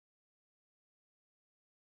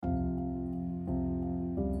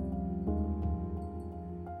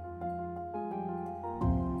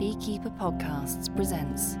Keeper Podcasts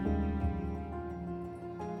presents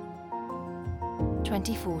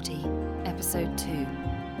 2040, Episode 2,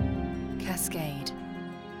 Cascade.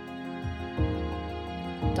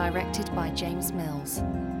 Directed by James Mills.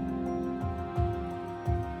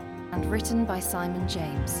 And written by Simon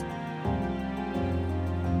James.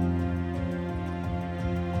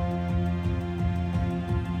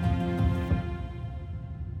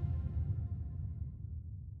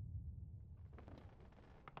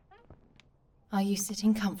 Are you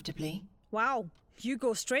sitting comfortably? Wow, you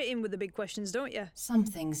go straight in with the big questions, don't you? Some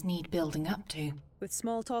things need building up to. With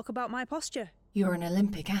small talk about my posture. You're an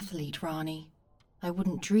Olympic athlete, Rani. I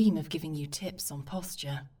wouldn't dream of giving you tips on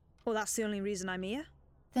posture. Well, that's the only reason I'm here.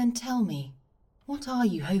 Then tell me, what are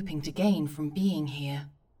you hoping to gain from being here?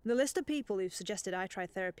 The list of people who've suggested I try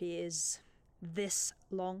therapy is this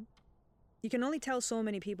long. You can only tell so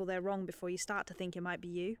many people they're wrong before you start to think it might be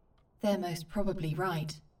you. They're most probably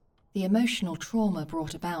right. The emotional trauma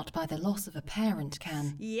brought about by the loss of a parent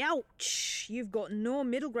can... Youch! You've got no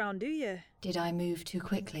middle ground, do you? Did I move too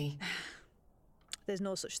quickly? There's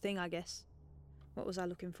no such thing, I guess. What was I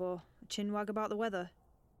looking for? A chinwag about the weather?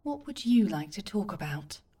 What would you like to talk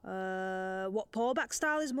about? What Pawback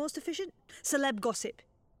style is most efficient? Celeb gossip.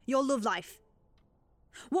 Your love life.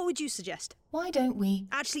 What would you suggest? Why don't we...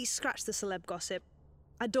 Actually, scratch the celeb gossip.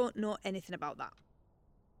 I don't know anything about that.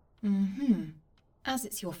 As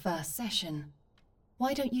it's your first session,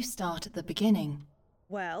 why don't you start at the beginning?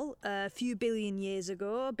 Well, a few billion years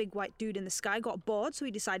ago, a big white dude in the sky got bored, so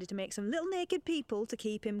he decided to make some little naked people to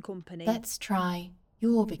keep him company. Let's try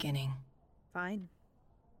your beginning. Fine.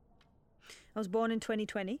 I was born in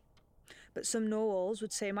 2020, but some know-alls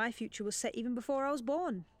would say my future was set even before I was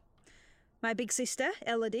born. My big sister,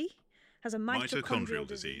 Elodie, has a mitochondrial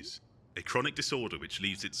disease, a chronic disorder which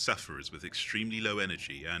leaves its sufferers with extremely low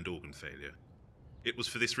energy and organ failure. It was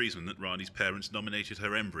for this reason that Rani's parents nominated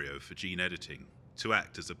her embryo for gene editing, to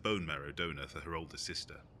act as a bone marrow donor for her older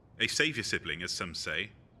sister. A saviour sibling, as some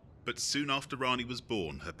say, but soon after Rani was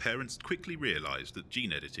born, her parents quickly realised that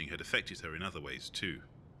gene editing had affected her in other ways too.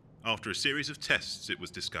 After a series of tests, it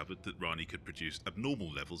was discovered that Rani could produce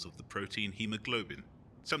abnormal levels of the protein haemoglobin,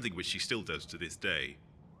 something which she still does to this day.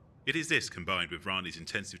 It is this, combined with Rani's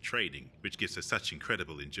intensive training, which gives her such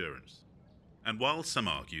incredible endurance. And while some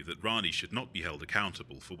argue that Rani should not be held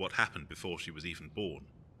accountable for what happened before she was even born,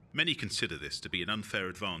 many consider this to be an unfair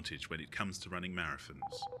advantage when it comes to running marathons.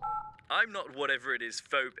 I'm not whatever it is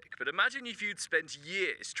phobic, but imagine if you'd spent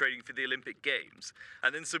years training for the Olympic Games,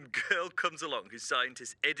 and then some girl comes along who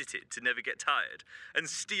scientists edited to never get tired, and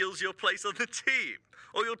steals your place on the team,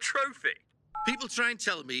 or your trophy. People try and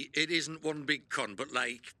tell me it isn't one big con, but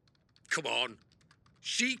come on.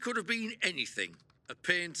 She could have been anything. A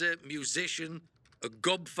painter, musician, a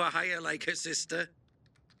gob for hire like her sister.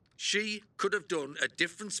 She could have done a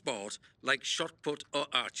different sport like shot put or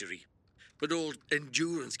archery. But old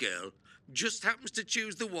endurance girl just happens to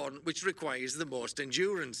choose the one which requires the most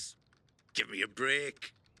endurance. Give me a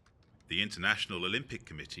break. The International Olympic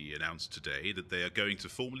Committee announced today that they are going to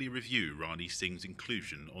formally review Rani Singh's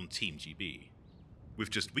inclusion on Team GB. With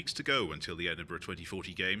just weeks to go until the Edinburgh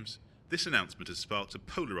 2040 Games, this announcement has sparked a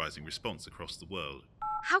polarising response across the world.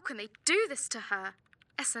 How can they do this to her?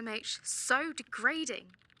 SMH, so degrading.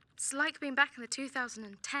 It's like being back in the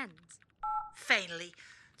 2010s. Finally,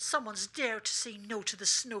 someone's dared to say no to the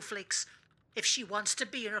snowflakes. If she wants to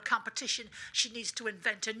be in a competition, she needs to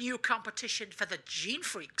invent a new competition for the gene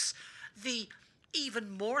freaks. The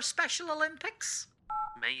even more special Olympics?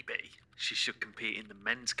 Maybe she should compete in the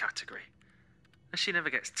men's category. As she never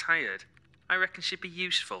gets tired, I reckon she'd be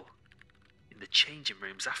useful in the changing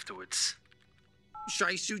rooms afterwards.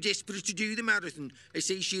 She's so desperate to do the marathon, I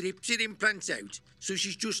say she rips her implants out, so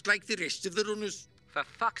she's just like the rest of the runners. For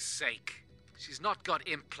fuck's sake. She's not got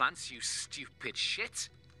implants, you stupid shit.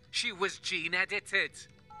 She was gene-edited.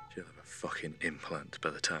 She'll have a fucking implant by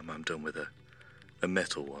the time I'm done with her. A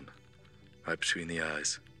metal one. Right between the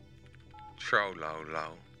eyes.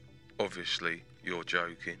 Troll-lo-lo. Obviously, you're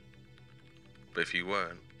joking. But if you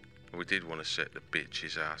weren't, we did want to set the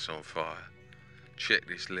bitch's ass on fire. Check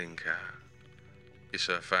this link out. It's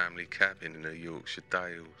her family cabin in the Yorkshire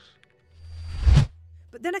Dales.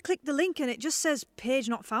 But then I clicked the link and it just says page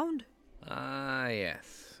not found. Ah,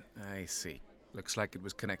 yes. I see. Looks like it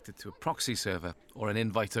was connected to a proxy server or an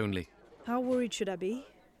invite only. How worried should I be?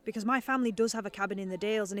 Because my family does have a cabin in the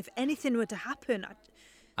Dales, and if anything were to happen,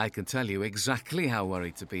 I can tell you exactly how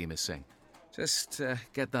worried to be, Miss Singh. Just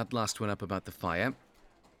get that last one up about the fire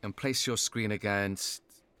and place your screen against...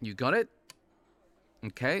 You got it?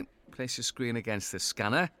 Okay, place your screen against the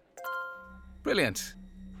scanner. Brilliant.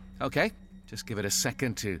 Okay, Just give it a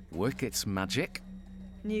second to work its magic.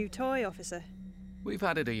 New toy, officer. We've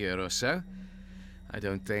had it a year or so. I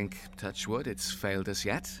don't think, touch wood, it's failed us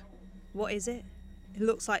yet. What is it? It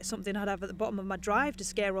looks like something I'd have at the bottom of my drive to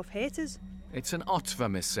scare off haters. It's an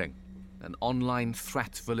OTVA missing, an online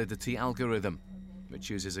threat validity algorithm, which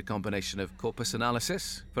uses a combination of corpus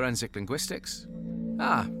analysis, forensic linguistics.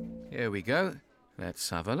 Ah, here we go. Let's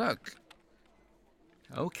have a look.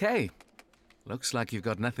 Okay. Looks like you've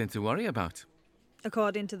got nothing to worry about.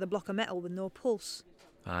 According to the block of metal with no pulse.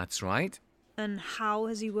 That's right. And how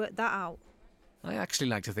has he worked that out? I actually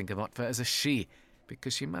like to think of Otva as a she,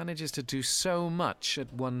 because she manages to do so much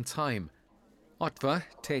at one time. Otva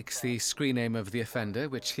takes the screen name of the offender,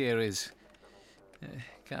 which here is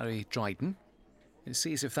Gary Dryden, and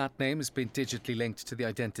sees if that name has been digitally linked to the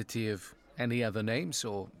identity of any other names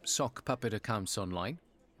or sock puppet accounts online.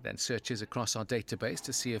 Then searches across our database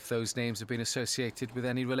to see if those names have been associated with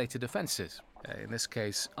any related offences. In this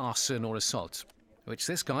case, arson or assault, which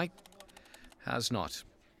this guy has not.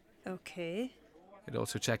 Okay. It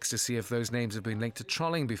also checks to see if those names have been linked to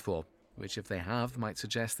trolling before, which if they have, might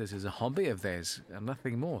suggest this is a hobby of theirs and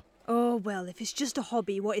nothing more. Oh, well, if it's just a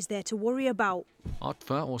hobby, what is there to worry about?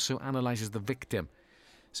 Otva also analyses the victim.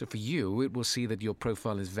 So for you, it will see that your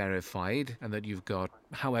profile is verified and that you've got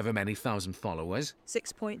however many thousand followers.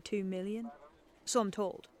 6.2 million. So I'm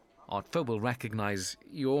told. Otva will recognise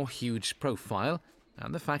your huge profile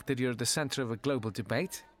and the fact that you're at the centre of a global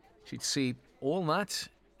debate. She'd see all that,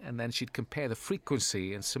 and then she'd compare the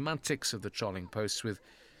frequency and semantics of the trolling posts with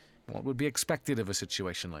what would be expected of a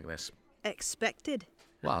situation like this. Expected?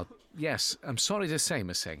 Well, yes, I'm sorry to say,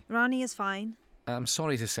 Miss Singh. Rani is fine. I'm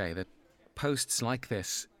sorry to say that posts like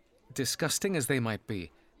this, disgusting as they might be,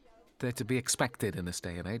 they're to be expected in this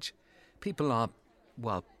day and age. People are...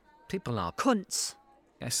 Cunts.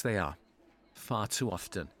 Yes, they are. Far too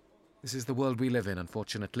often. This is the world we live in,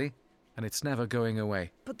 unfortunately, and it's never going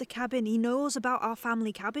away. But the cabin, he knows about our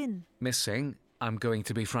family cabin. Miss Singh, I'm going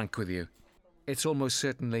to be frank with you. It's almost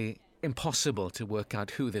certainly impossible to work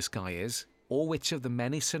out who this guy is, or which of the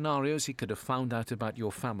many scenarios he could have found out about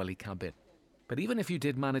your family cabin. But even if you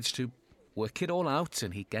did manage to work it all out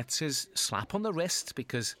and he gets his slap on the wrist,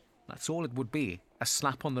 because that's all it would be, a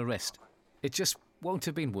slap on the wrist, it just won't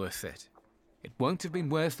have been worth it. It won't have been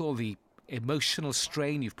worth all the emotional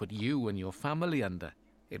strain you've put you and your family under.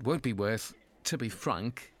 It won't be worth, to be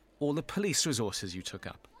frank, all the police resources you took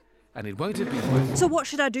up. And it won't have been worth... So what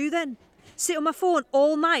should I do then? Sit on my phone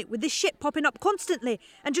all night with this shit popping up constantly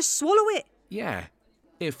and just swallow it? Yeah,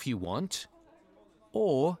 if you want.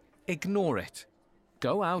 Or ignore it.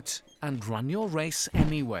 Go out and run your race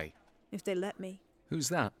anyway. If they let me. Who's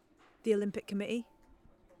that? The Olympic Committee.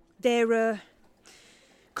 They're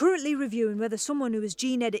currently reviewing whether someone who was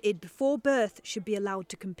gene-edited before birth should be allowed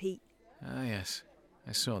to compete. Ah, yes.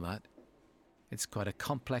 I saw that. It's quite a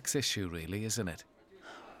complex issue, really, isn't it?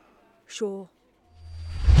 Sure.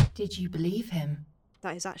 Did you believe him?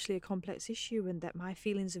 That is actually a complex issue, and that my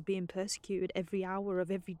feelings of being persecuted every hour of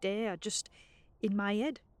every day are just in my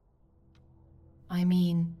head. I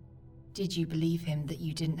mean, did you believe him that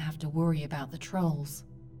you didn't have to worry about the trolls?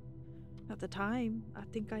 At the time, I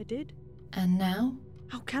think I did. And now?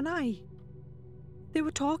 How can I? They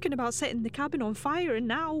were talking about setting the cabin on fire, and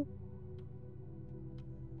now...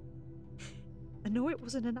 I know it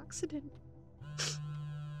wasn't an accident.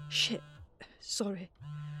 Shit. Sorry.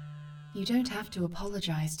 You don't have to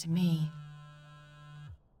apologise to me.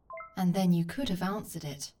 And then you could have answered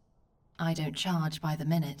it. I don't charge by the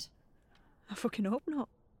minute. I fucking hope not.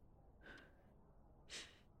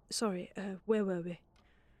 Sorry, where were we?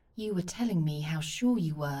 You were telling me how sure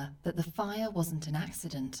you were that the fire wasn't an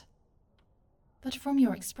accident. But from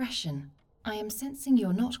your expression, I am sensing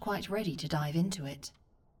you're not quite ready to dive into it.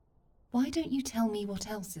 Why don't you tell me what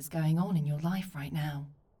else is going on in your life right now?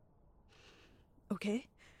 Okay.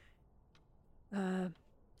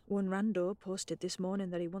 One rando posted this morning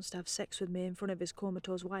that he wants to have sex with me in front of his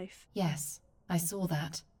comatose wife. Yes, I saw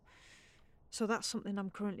that. So that's something I'm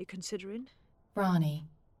currently considering. Rani,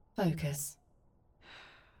 focus.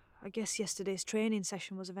 I guess yesterday's training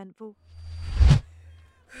session was eventful.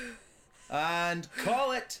 And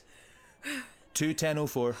call it!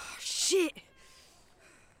 2:10:04. Shit!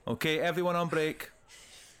 Okay, everyone on break.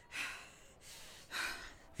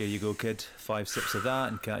 Here you go, kid. 5 sips of that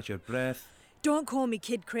and catch your breath. Don't call me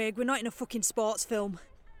Kid Craig, we're not in a fucking sports film.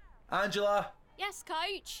 Angela? Yes,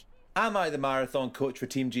 coach. Am I the marathon coach for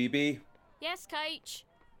Team GB? Yes, coach.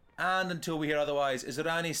 And until we hear otherwise, is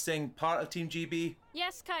Rani Singh part of Team GB?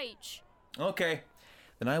 Yes, coach. Okay.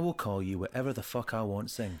 Then I will call you whatever the fuck I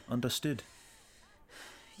want, Singh. Understood?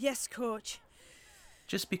 Yes, coach.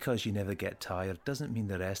 Just because you never get tired doesn't mean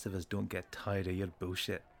the rest of us don't get tired of your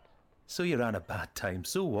bullshit. So you ran a bad time,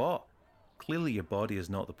 so what? Clearly your body is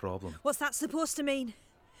not the problem. What's that supposed to mean?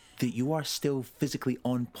 That you are still physically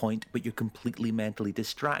on point, but you're completely mentally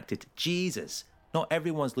distracted. Jesus! Not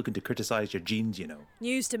everyone's looking to criticise your genes, you know.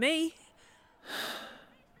 News to me.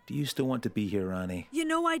 Do you still want to be here, Rani? You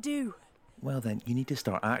know I do. Well then, you need to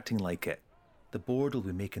start acting like it. The board will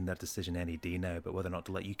be making their decision any day now about whether or not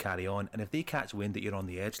to let you carry on, and if they catch wind that you're on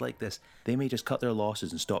the edge like this, they may just cut their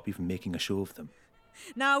losses and stop you from making a show of them.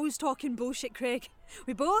 Now who's talking bullshit, Craig?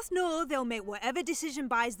 We both know they'll make whatever decision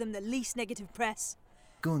buys them the least negative press.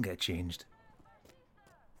 Go and get changed.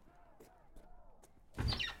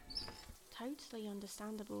 Totally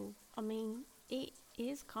understandable. I mean, it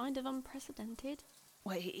is kind of unprecedented.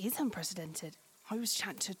 Well, it is unprecedented. I was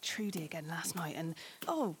chatting to Trudy again last night and...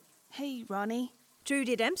 Oh, hey, Ronnie.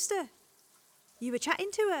 Trudy Dempster? You were chatting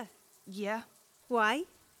to her? Yeah. Why?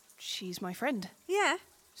 She's my friend. Yeah.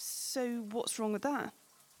 So what's wrong with that?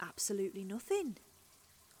 Absolutely nothing.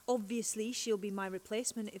 Obviously, she'll be my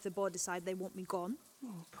replacement if the board decide they want me gone.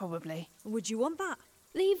 Oh, probably. Would you want that?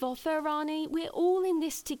 Leave off her, Rani. We're all in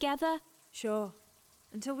this together. Sure.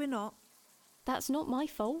 Until we're not. That's not my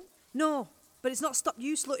fault. No, but it's not stopped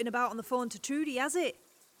you slutting about on the phone to Trudy, has it?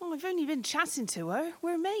 Well, I've only been chatting to her.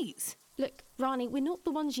 We're mates. Look, Rani, we're not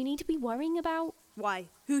the ones you need to be worrying about. Why?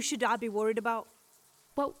 Who should I be worried about?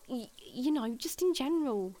 Well, you know, just in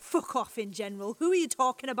general. Fuck off in general. Who are you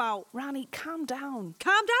talking about? Rani, calm down.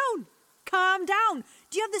 Calm down! Calm down!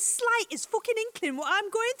 Do you have the slightest fucking inkling what I'm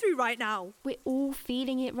going through right now? We're all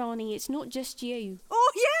feeling it, Rani. It's not just you.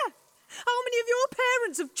 Oh, yeah! How many of your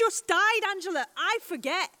parents have just died, Angela? I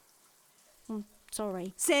forget.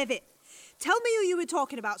 Sorry. Save it. Tell me who you were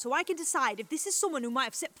talking about so I can decide if this is someone who might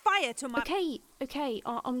have set fire to my... Okay.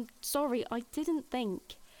 I'm sorry. I didn't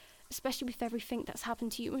think. Especially with everything that's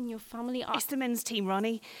happened to you and your family. It's the men's team,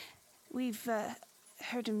 Ronnie. We've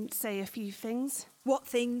heard him say a few things. What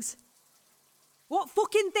things? What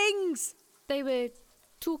fucking things? They were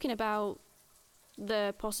talking about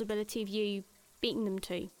the possibility of you beating them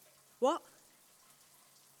too. What?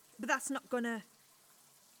 But that's not gonna...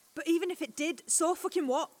 But even if it did, so fucking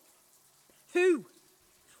what? Who?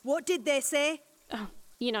 What did they say?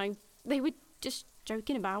 You know, they were just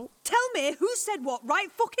joking about. Tell me who said what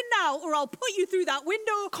right fucking now, or I'll put you through that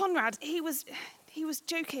window. Conrad, he was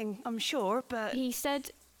joking, I'm sure, but... He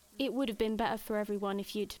said it would have been better for everyone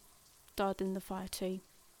if you'd died in the fire too.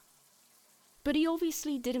 But he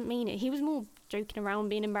obviously didn't mean it. He was more joking around,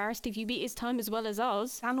 being embarrassed if you beat his time as well as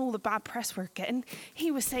us. And all the bad press we're getting.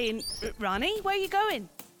 He was saying, Ronnie, where are you going?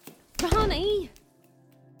 Ronnie!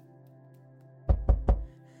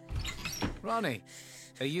 Ronnie,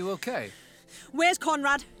 are you okay? Where's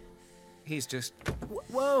Conrad? He's just...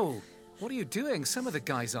 Whoa! What are you doing? Some of the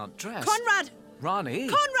guys aren't dressed. Conrad! Ronnie!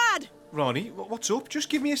 Conrad! Ronnie, what's up? Just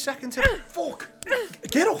give me a second to... Fuck!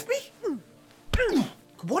 Get off me!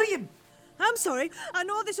 What are you... I'm sorry. I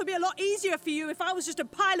know this would be a lot easier for you if I was just a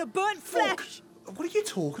pile of burnt flesh. What are you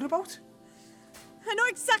talking about? I know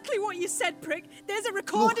exactly what you said, prick. There's a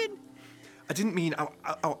recording. Look, I didn't mean...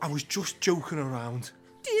 I was just joking around.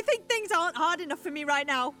 Do you think things aren't hard enough for me right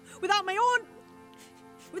now? Without my own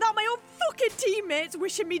fucking teammates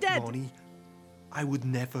wishing me dead? Ronnie, I would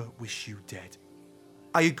never wish you dead.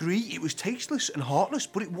 I agree, it was tasteless and heartless,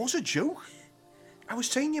 but it was a joke. I was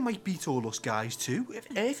saying you might beat all us guys too.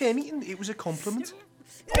 If anything, it was a compliment.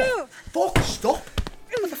 Oh, fuck, stop!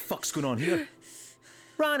 What the fuck's going on here?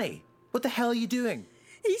 Ronnie, what the hell are you doing?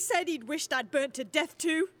 He said he'd wished I'd burnt to death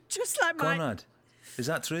too, just like my... Conrad, is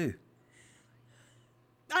that true?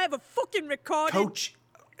 I have a fucking recording. Coach,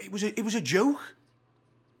 it was a joke.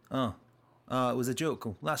 Oh, it was a joke.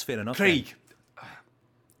 Oh, that's fair enough. Craig.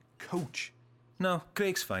 Coach. No,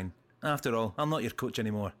 Craig's fine. After all, I'm not your coach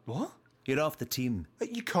anymore. What? You're off the team.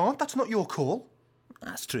 You can't, that's not your call.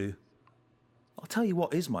 That's true. I'll tell you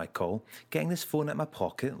what is my call. Getting this phone out of my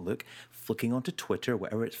pocket, look, flicking onto Twitter,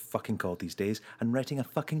 whatever it's fucking called these days, and writing a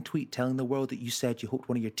fucking tweet telling the world that you said you hoped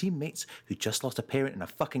one of your teammates, who just lost a parent in a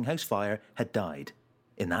fucking house fire, had died.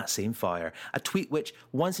 In that same fire. A tweet which,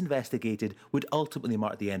 once investigated, would ultimately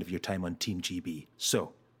mark the end of your time on Team GB.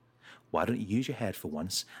 So, why don't you use your head for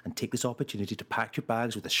once and take this opportunity to pack your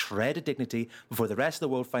bags with a shred of dignity before the rest of the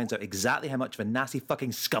world finds out exactly how much of a nasty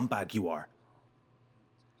fucking scumbag you are?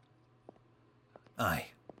 Aye,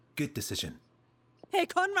 good decision. Hey,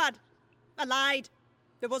 Conrad! I lied.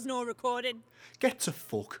 There was no recording. Get to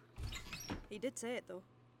fuck. He did say it, though.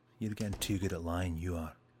 You're getting too good at lying, you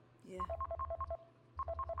are. Yeah.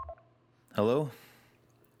 Hello?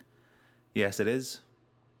 Yes, it is.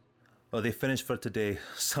 Well, they finished for today.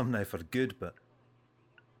 Some now for good, but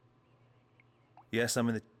Yes, I'm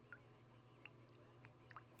in the...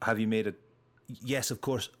 Have you made a... Yes, of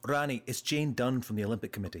course. Rani, it's Jane Dunn from the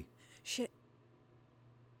Olympic Committee. Shit.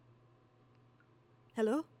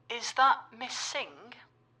 Hello? Is that Miss Singh?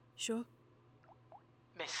 Sure.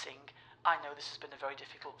 Miss Singh, I know this has been a very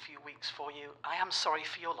difficult few weeks for you. I am sorry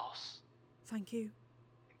for your loss. Thank you.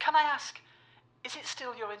 Can I ask, is it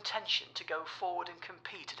still your intention to go forward and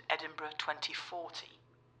compete at Edinburgh 2040?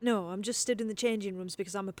 No, I'm just stood in the changing rooms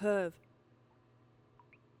because I'm a perv.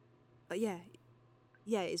 But yeah,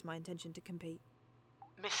 it is my intention to compete.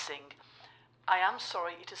 Miss Singh, I am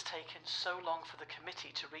sorry it has taken so long for the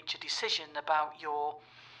committee to reach a decision about your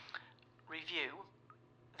review.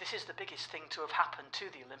 This is the biggest thing to have happened to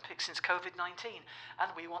the Olympics since COVID-19,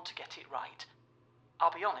 and we want to get it right.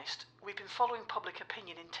 I'll be honest, we've been following public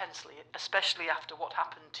opinion intensely, especially after what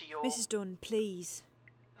happened to your... Mrs. Dunn, please.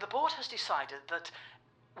 The board has decided that,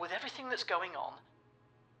 with everything that's going on,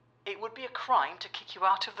 it would be a crime to kick you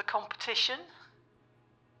out of the competition.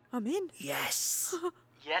 I'm in. Yes.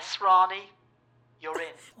 Yes, Rani, you're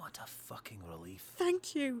in. What a fucking relief.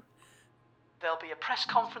 Thank you. There'll be a press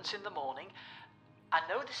conference in the morning. I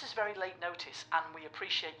know this is very late notice, and we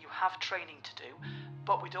appreciate you have training to do,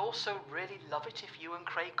 but we'd also really love it if you and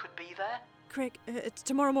Craig could be there. Craig, it's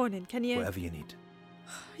tomorrow morning, can you... Whatever you need.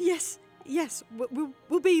 Yes,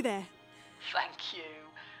 we'll be there. Thank you.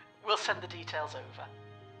 We'll send the details over.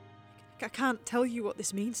 I can't tell you what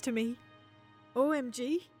this means to me.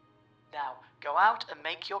 OMG. Now, go out and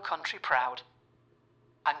make your country proud.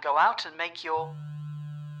 And go out and make your...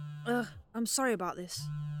 I'm sorry about this.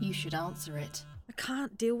 You should answer it. I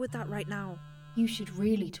can't deal with that right now. You should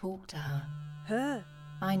really talk to her. Her?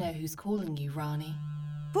 I know who's calling you, Rani.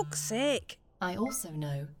 Fuck's sake. I also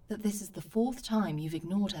know that this is the 4th time you've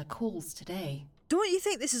ignored her calls today. Don't you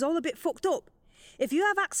think this is all a bit fucked up? If you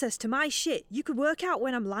have access to my shit, you could work out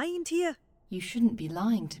when I'm lying to you. You shouldn't be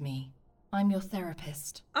lying to me. I'm your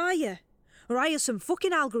therapist. Are you? Or are you some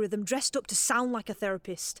fucking algorithm dressed up to sound like a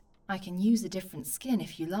therapist? I can use a different skin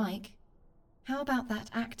if you like. How about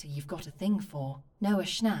that actor you've got a thing for, Noah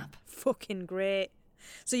Schnapp? Fucking great.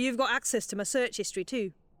 So you've got access to my search history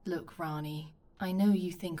too? Look, Rani, I know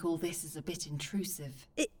you think all this is a bit intrusive.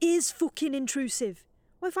 It is fucking intrusive.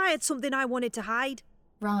 What if I had something I wanted to hide?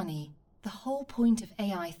 Rani, the whole point of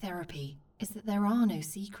AI therapy is that there are no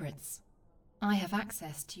secrets. I have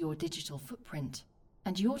access to your digital footprint,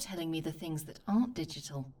 and you're telling me the things that aren't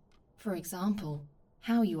digital. For example,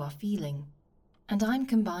 how you are feeling. And I'm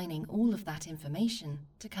combining all of that information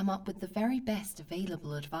to come up with the very best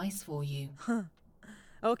available advice for you. Huh.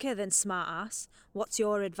 Okay then, smartass. What's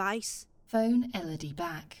your advice? Phone Elodie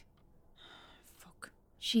back. Fuck.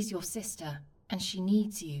 She's your sister, and she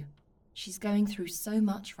needs you. She's going through so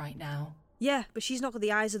much right now. Yeah, but she's not got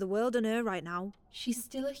the eyes of the world on her right now. She's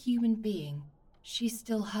still a human being. She's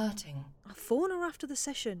still hurting. I'll phone her after the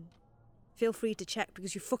session. Feel free to check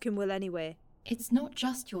because you fucking will anyway. It's not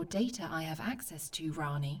just your data I have access to,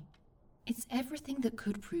 Rani. It's everything that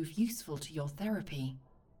could prove useful to your therapy.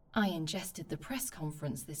 I ingested the press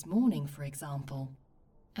conference this morning, for example,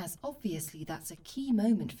 as obviously that's a key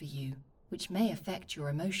moment for you, which may affect your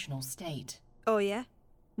emotional state. Oh yeah?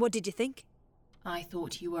 What did you think? I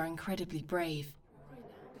thought you were incredibly brave.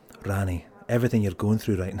 Rani, everything you're going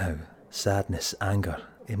through right now, sadness, anger,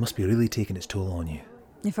 it must be really taking its toll on you.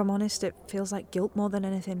 If I'm honest, it feels like guilt more than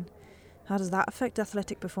anything. How does that affect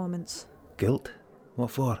athletic performance? Guilt?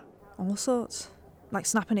 What for? All sorts. Like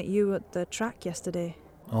snapping at you at the track yesterday.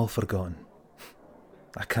 All forgotten.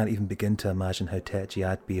 I can't even begin to imagine how tetchy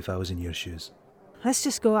I'd be if I was in your shoes. Let's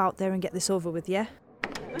just go out there and get this over with, yeah?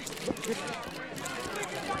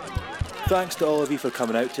 Thanks to all of you for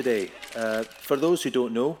coming out today. For those who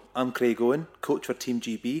don't know, I'm Craig Owen, coach for Team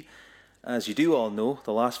GB. As you do all know,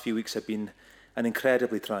 the last few weeks have been an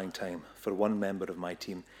incredibly trying time for one member of my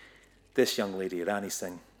team, this young lady, Rani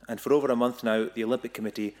Singh. And for over a month now, the Olympic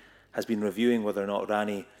Committee has been reviewing whether or not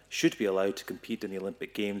Rani should be allowed to compete in the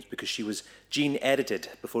Olympic Games because she was gene-edited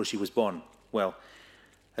before she was born. Well,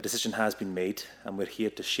 a decision has been made, and we're here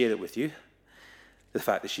to share it with you. The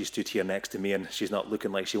fact that she stood here next to me and she's not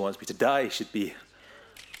looking like she wants me to die should be...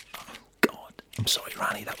 Oh, God, I'm sorry,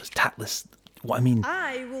 Rani, that was tactless. What I mean...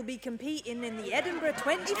 I will be competing in the Edinburgh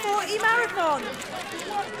 2040 Marathon!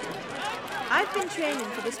 I've been training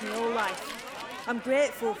for this my whole life. I'm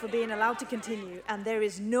grateful for being allowed to continue, and there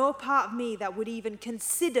is no part of me that would even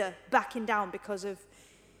consider backing down because of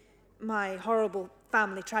my horrible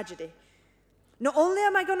family tragedy. Not only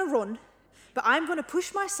am I going to run, but I'm going to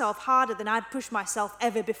push myself harder than I'd pushed myself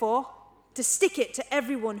ever before, to stick it to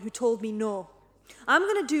everyone who told me no. I'm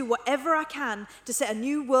going to do whatever I can to set a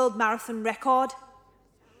new world marathon record.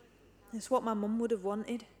 It's what my mum would have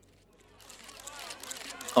wanted.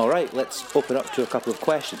 All right, let's open up to a couple of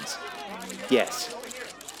questions. Yes.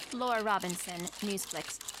 Laura Robinson,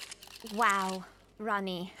 Newsflix. Wow,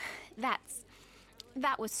 Ronnie, that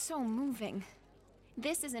was so moving.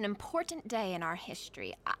 This is an important day in our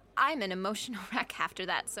history. I'm an emotional wreck after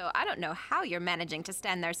that, so I don't know how you're managing to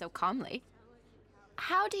stand there so calmly.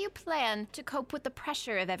 How do you plan to cope with the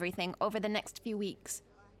pressure of everything over the next few weeks?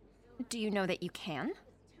 Do you know that you can?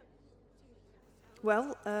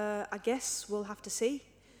 Well, I guess we'll have to see.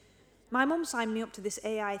 My mum signed me up to this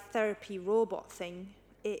AI therapy robot thing.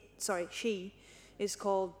 She is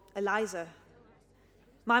called Eliza.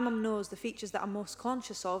 My mum knows the features that I'm most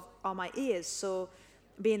conscious of are my ears, so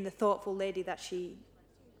being the thoughtful lady that she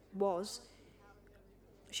was,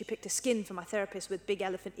 she picked a skin for my therapist with big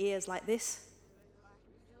elephant ears like this.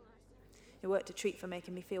 It worked a treat for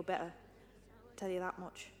making me feel better, I'll tell you that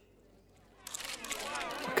much.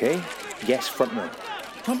 Okay, yes, front row.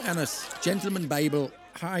 Tom Ennis, Gentleman Bible.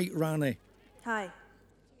 Hi, Rani. Hi.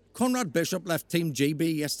 Conrad Bishop left Team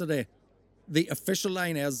GB yesterday. The official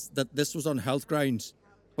line is that this was on health grounds,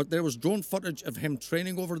 but there was drone footage of him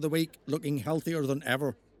training over the week looking healthier than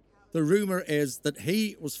ever. The rumour is that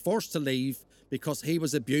he was forced to leave because he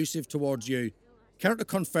was abusive towards you. Care to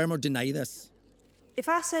confirm or deny this? If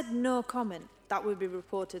I said no comment, that would be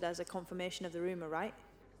reported as a confirmation of the rumour, right?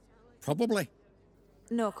 Probably.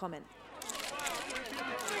 No comment.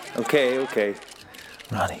 Okay.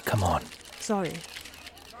 Ronnie, come on. Sorry.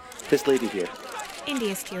 This lady here.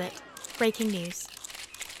 India Stewart. Breaking news.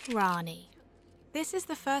 Rani, this is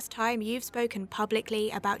the first time you've spoken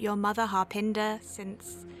publicly about your mother Harpinder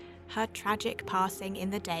since her tragic passing in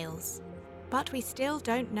the Dales. But we still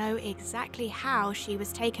don't know exactly how she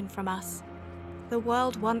was taken from us. The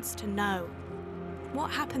world wants to know.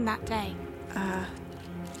 What happened that day?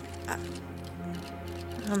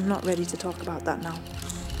 I'm not ready to talk about that now.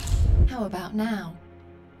 How about now?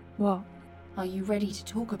 What? Are you ready to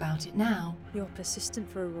talk about it now? You're persistent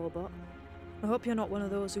for a robot. I hope you're not one of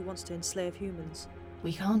those who wants to enslave humans.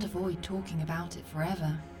 We can't avoid talking about it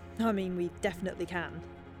forever. I mean, we definitely can.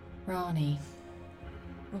 Rani.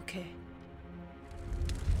 Okay.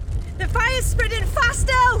 The fire's spreading fast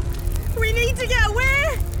now! We need to get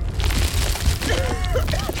away!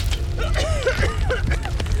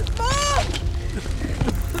 Mom!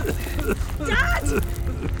 Dad!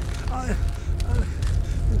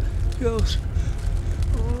 Girls,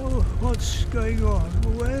 oh, what's going on?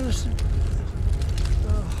 Where's...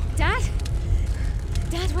 Dad?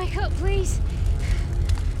 Dad, wake up, please.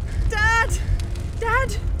 Dad!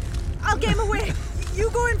 Dad! I'll get him away. You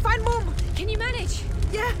go and find Mum. Can you manage?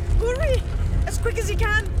 Yeah, hurry. As quick as you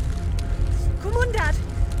can. Come on, Dad.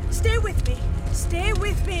 Stay with me. Stay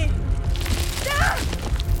with me. Dad!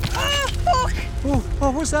 Oh, fuck! Oh,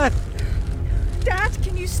 what was that? Dad,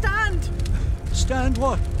 can you stand? Stand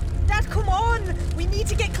what? Dad, come on. We need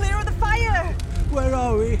to get clear of the fire. Where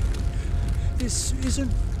are we? This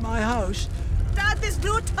isn't my house. Dad, there's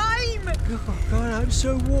no time. Oh, God, I'm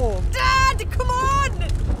so warm. Dad, come on!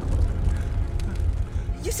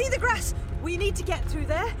 You see the grass? We need to get through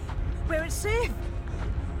there, where it's safe.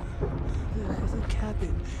 The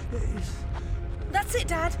cabin is... That's it,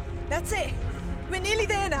 Dad. That's it. We're nearly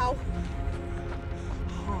there now.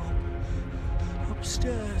 Oh,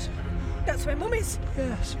 upstairs. That's where Mum is.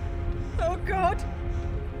 Yes. Oh, God.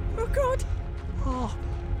 Oh, God. Oh.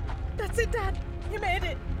 That's it, Dad. You made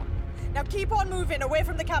it. Now keep on moving away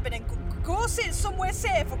from the cabin and go sit somewhere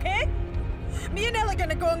safe, okay? Me and Elle are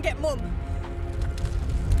gonna go and get Mum.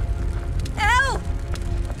 Elle!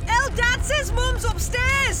 Elle, Dad says Mum's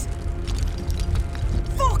upstairs!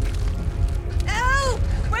 Fuck! Elle!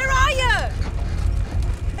 Where are you?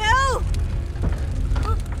 Elle!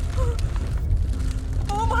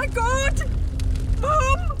 Oh my God!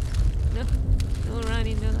 Mum! No,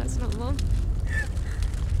 Ronnie, no, that's not Mum.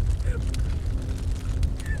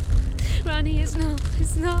 Ronnie, it's not.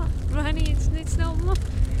 Ronnie, it's not Mum.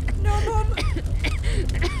 No, Mum!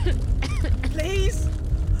 Please!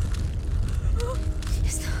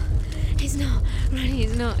 It's not. Ronnie,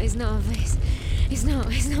 it's not a vase. It's not a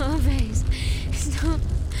vase. It's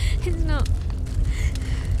not.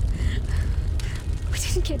 We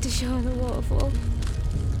didn't get to show her the waterfall.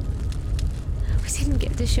 We didn't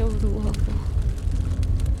get to show her the waterfall.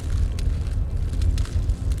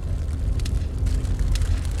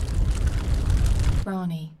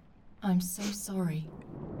 Rani, I'm so sorry.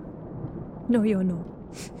 No, you're not.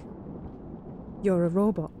 You're a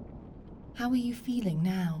robot. How are you feeling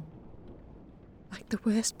now? Like the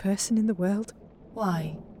worst person in the world.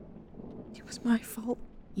 Why? It was my fault.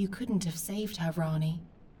 You couldn't have saved her, Rani.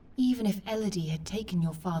 Even if Elodie had taken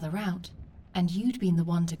your father out, and you'd been the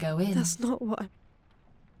one to go in... That's not what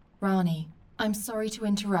Rani, I'm sorry to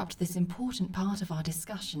interrupt this important part of our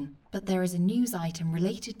discussion, but there is a news item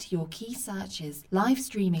related to your key searches live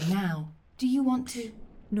streaming now. Do you want to...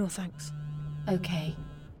 No, thanks. Okay,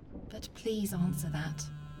 but please answer that.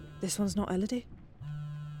 This one's not Elodie.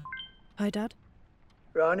 Hi, Dad.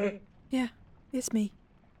 Rani? Yeah, it's me.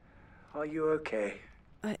 Are you okay?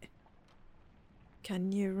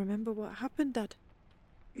 Can you remember what happened, Dad?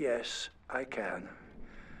 Yes, I can.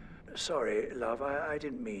 Sorry, love, I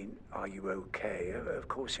didn't mean, are you okay? Of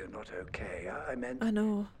course you're not okay. I meant... I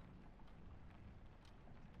know.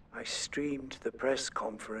 I streamed the press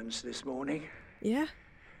conference this morning. Yeah?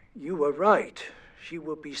 You were right. She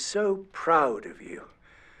will be so proud of you.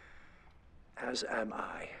 As am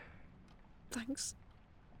I. Thanks.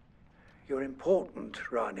 You're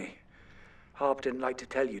important, Rani. Harp didn't like to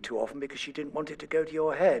tell you too often because she didn't want it to go to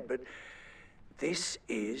your head, but this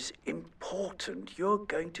is important. You're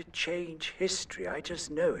going to change history. I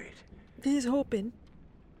just know it. Here's hoping.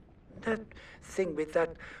 That thing with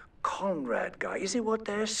that Conrad guy, is it what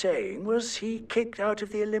they're saying? Was he kicked out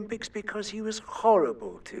of the Olympics because he was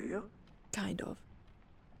horrible to you? Kind of.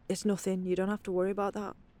 It's nothing. You don't have to worry about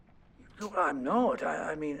that. No, I'm not.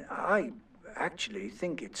 I mean, I actually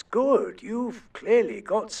think it's good. You've clearly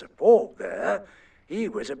got support there. He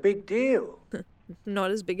was a big deal.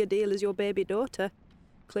 Not as big a deal as your baby daughter.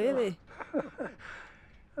 Clearly.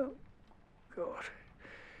 Oh, God.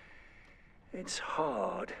 It's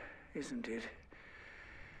hard, isn't it?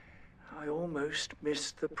 I almost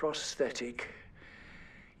missed the prosthetic.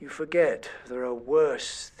 You forget there are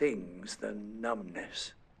worse things than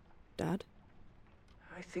numbness. Dad?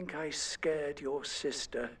 I think I scared your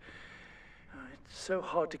sister. It's so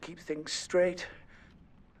hard to keep things straight.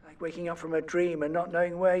 Like waking up from a dream and not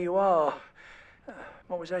knowing where you are.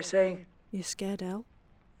 What was I saying? You scared Elle?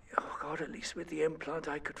 Oh, God, at least with the implant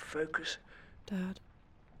I could focus. Dad?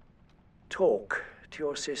 Talk to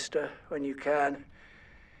your sister when you can.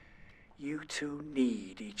 You two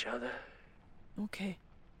need each other. Okay.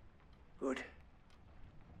 Good.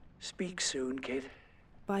 Speak soon, kid.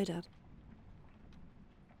 Bye, Dad.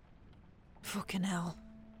 Fucking hell.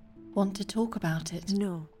 Want to talk about it?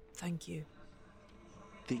 No, thank you.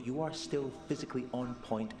 That you are still physically on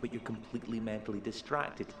point, but you're completely mentally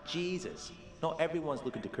distracted. Jesus. Not everyone's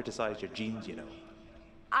looking to criticize your genes, you know.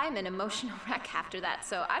 I'm an emotional wreck after that,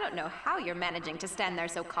 so I don't know how you're managing to stand there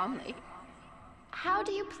so calmly. How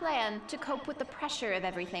do you plan to cope with the pressure of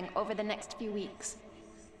everything over the next few weeks?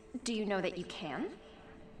 Do you know that you can?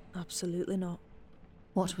 Absolutely not.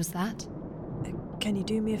 What was that? Can you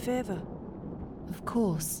do me a favour? Of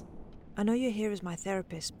course. I know you're here as my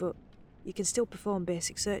therapist, but you can still perform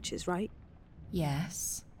basic searches, right?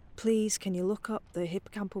 Yes. Please, can you look up the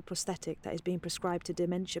hippocampal prosthetic that is being prescribed to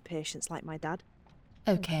dementia patients like my dad?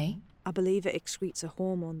 Okay. I believe it excretes a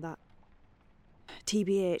hormone that...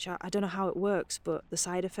 TBH, I don't know how it works, but the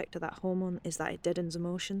side effect of that hormone is that it deadens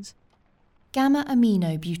emotions.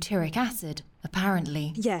 Gamma-aminobutyric acid,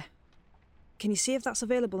 apparently. Yeah. Can you see if that's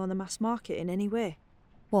available on the mass market in any way?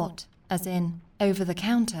 What? As in, over the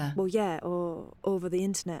counter? Well, yeah, or over the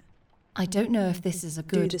internet. I don't know if this is a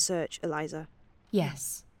good... Do the search, Eliza.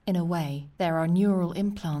 Yes. In a way, there are neural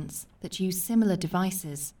implants that use similar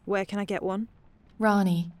devices. Where can I get one?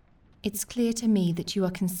 Rani, it's clear to me that you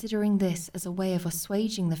are considering this as a way of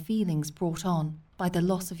assuaging the feelings brought on by the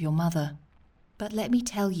loss of your mother. But let me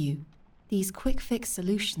tell you, these quick-fix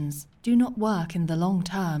solutions do not work in the long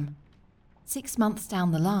term. 6 months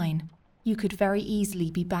down the line, you could very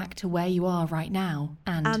easily be back to where you are right now,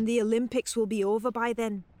 and... And the Olympics will be over by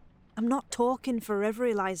then. I'm not talking forever,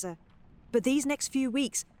 Eliza. But these next few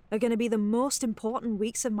weeks are going to be the most important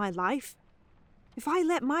weeks of my life. If I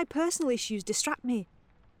let my personal issues distract me,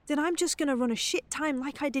 then I'm just going to run a shit time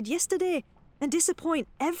like I did yesterday and disappoint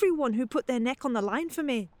everyone who put their neck on the line for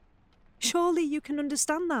me. Surely you can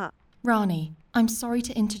understand that. Rani, I'm sorry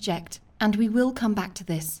to interject, and we will come back to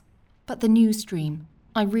this. But the news stream,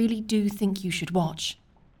 I really do think you should watch.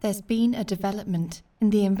 There's been a development in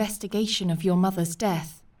the investigation of your mother's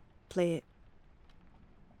death. Play it.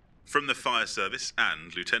 From the fire service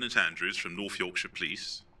and Lieutenant Andrews from North Yorkshire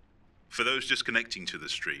Police. For those just connecting to the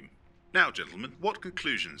stream. Now, gentlemen, what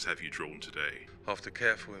conclusions have you drawn today? After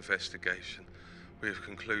careful investigation, we have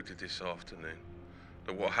concluded this afternoon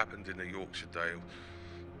that what happened in the Yorkshire Dale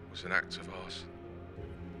was an act of arson.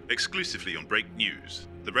 Exclusively on Break News,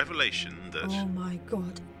 the revelation that... Oh my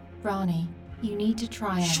God. Rani, you need to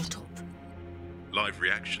try and... Shut up. Live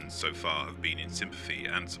reactions so far have been in sympathy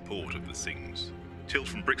and support of the Sings. Till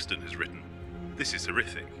from Brixton has written, "This is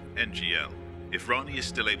horrific. NGL. If Rani is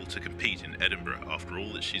still able to compete in Edinburgh after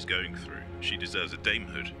all that she's going through, she deserves a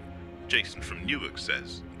damehood. Jason from Newark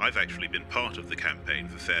says, I've actually been part of the campaign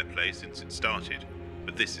for fair play since it started,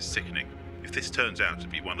 but this is sickening. If this turns out to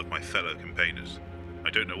be one of my fellow campaigners, I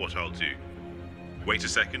don't know what I'll do. Wait a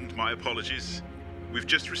second, my apologies. We've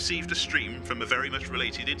just received a stream from a very much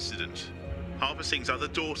related incident. Harper Singh's other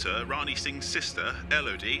daughter, Rani Singh's sister,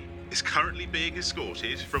 Elodie, is currently being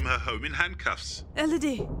escorted from her home in handcuffs.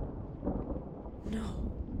 Elodie! No.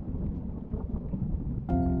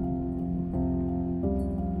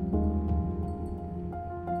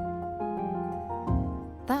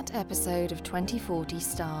 That episode of 2040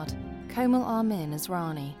 starred Komal Armin as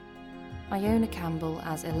Rani, Iona Campbell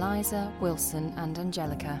as Eliza, Wilson and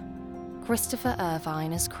Angelica, Christopher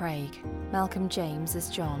Irvine as Craig, Malcolm James as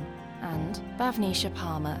John, and Bhavnisha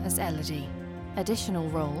Palmer as Elodie. Additional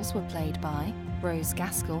roles were played by Rose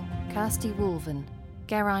Gaskell, Kirsty Wolven,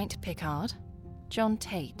 Geraint Pickard, John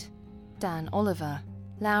Tate, Dan Oliver,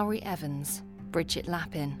 Lowry Evans, Bridget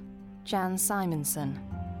Lappin, Jan Simonson,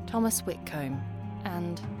 Thomas Whitcomb,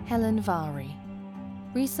 and Helen Vary.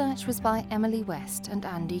 Research was by Emily West and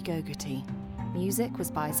Andy Gogarty. Music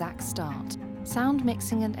was by Zach Start. Sound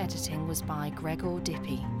mixing and editing was by Gregor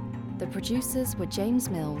Dippy. The producers were James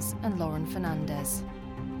Mills and Lauren Fernandez.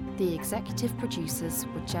 The executive producers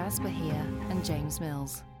were Jazz Bahia and James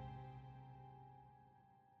Mills.